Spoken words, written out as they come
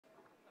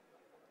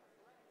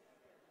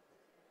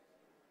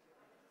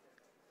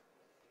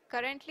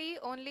Currently,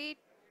 only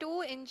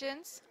 2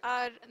 engines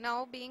are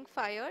now being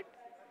fired,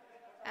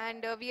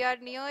 and we are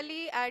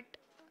nearly at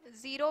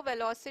zero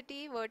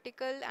velocity,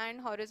 vertical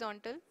and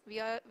horizontal.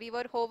 We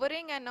were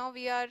hovering, and now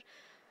we are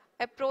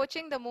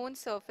approaching the moon's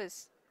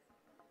surface.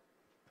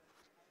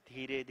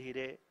 धीरे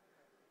धीरे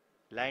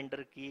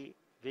lander की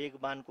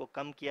वेगमान को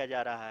कम किया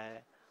जा रहा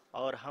है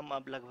और हम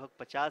अब लगभग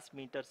 50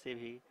 मीटर से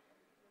भी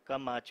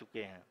कम आ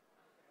चुके हैं.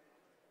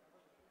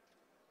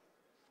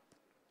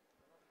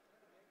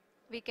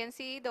 We can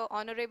see the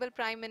Honorable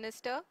Prime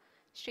Minister,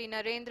 Shri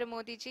Narendra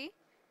Modi ji,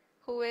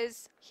 who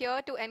is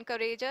here to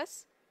encourage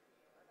us,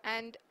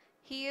 and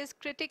he is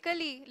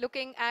critically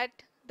looking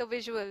at the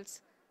visuals.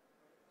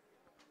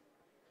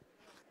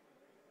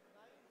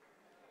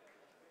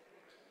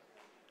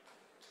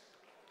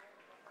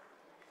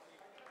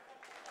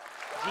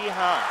 जी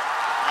हाँ,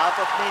 आप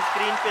अपने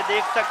स्क्रीन पे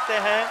देख सकते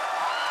हैं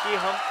कि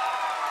हम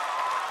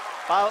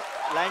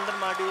lander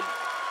module.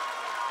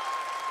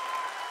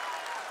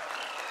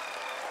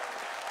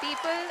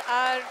 People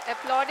are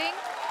applauding.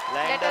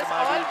 Let us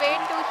all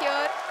wait to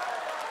hear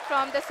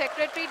from the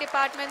Secretary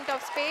Department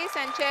of Space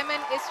and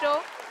Chairman ISRO,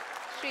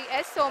 Shri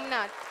S.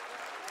 Somnath.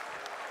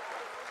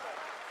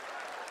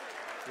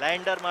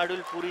 Lander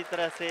module पूरी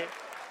तरह से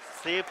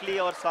सेफली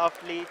और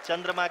सॉफ्टली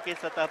चंद्रमा के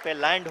सतह पे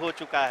लैंड हो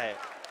चुका है.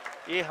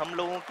 ये हम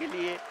लोगों के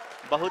लिए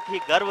बहुत ही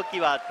गर्व की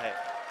बात है.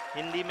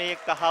 हिंदी में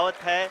एक कहावत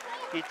है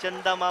कि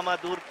चंदा मामा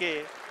दूर के,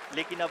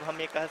 लेकिन अब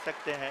हम ये कह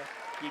सकते हैं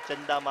कि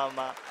चंदा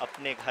मामा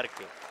अपने घर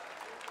के.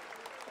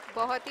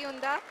 बहुत ही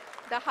उम्दा.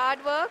 The hard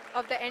work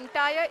of the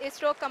entire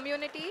ISRO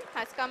community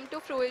has come to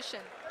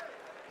fruition.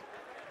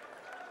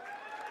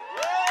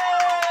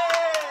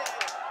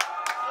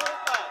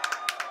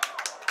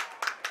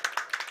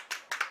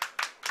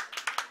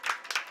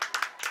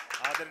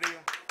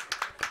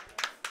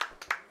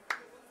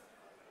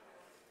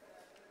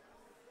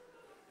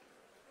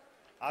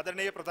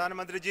 आदरणीय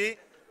प्रधानमंत्री जी,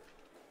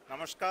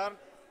 नमस्कार.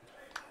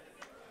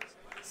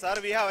 Sir,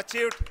 we have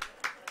achieved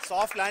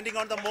soft landing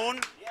on the moon.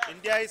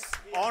 India is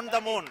on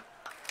the moon.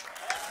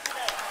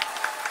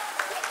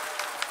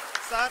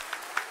 Sir,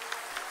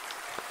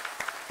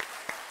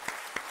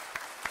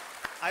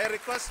 I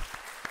request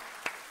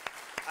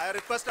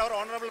our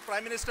Honorable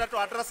Prime Minister to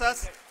address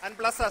us and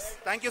bless us.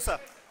 Thank you, sir.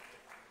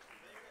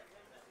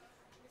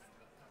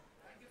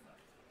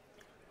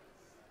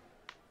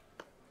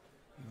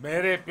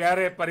 मेरे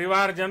प्यारे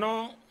परिवारजनों,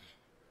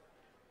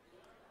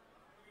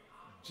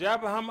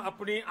 जब हम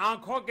अपनी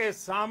आंखों के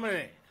सामने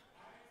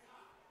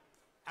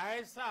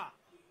ऐसा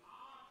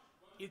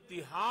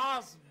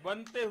इतिहास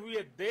बनते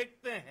हुए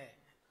देखते हैं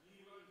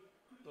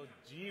तो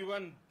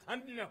जीवन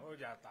धन्य हो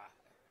जाता है.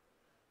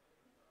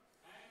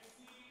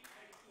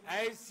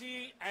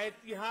 ऐसी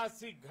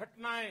ऐतिहासिक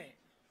घटनाएं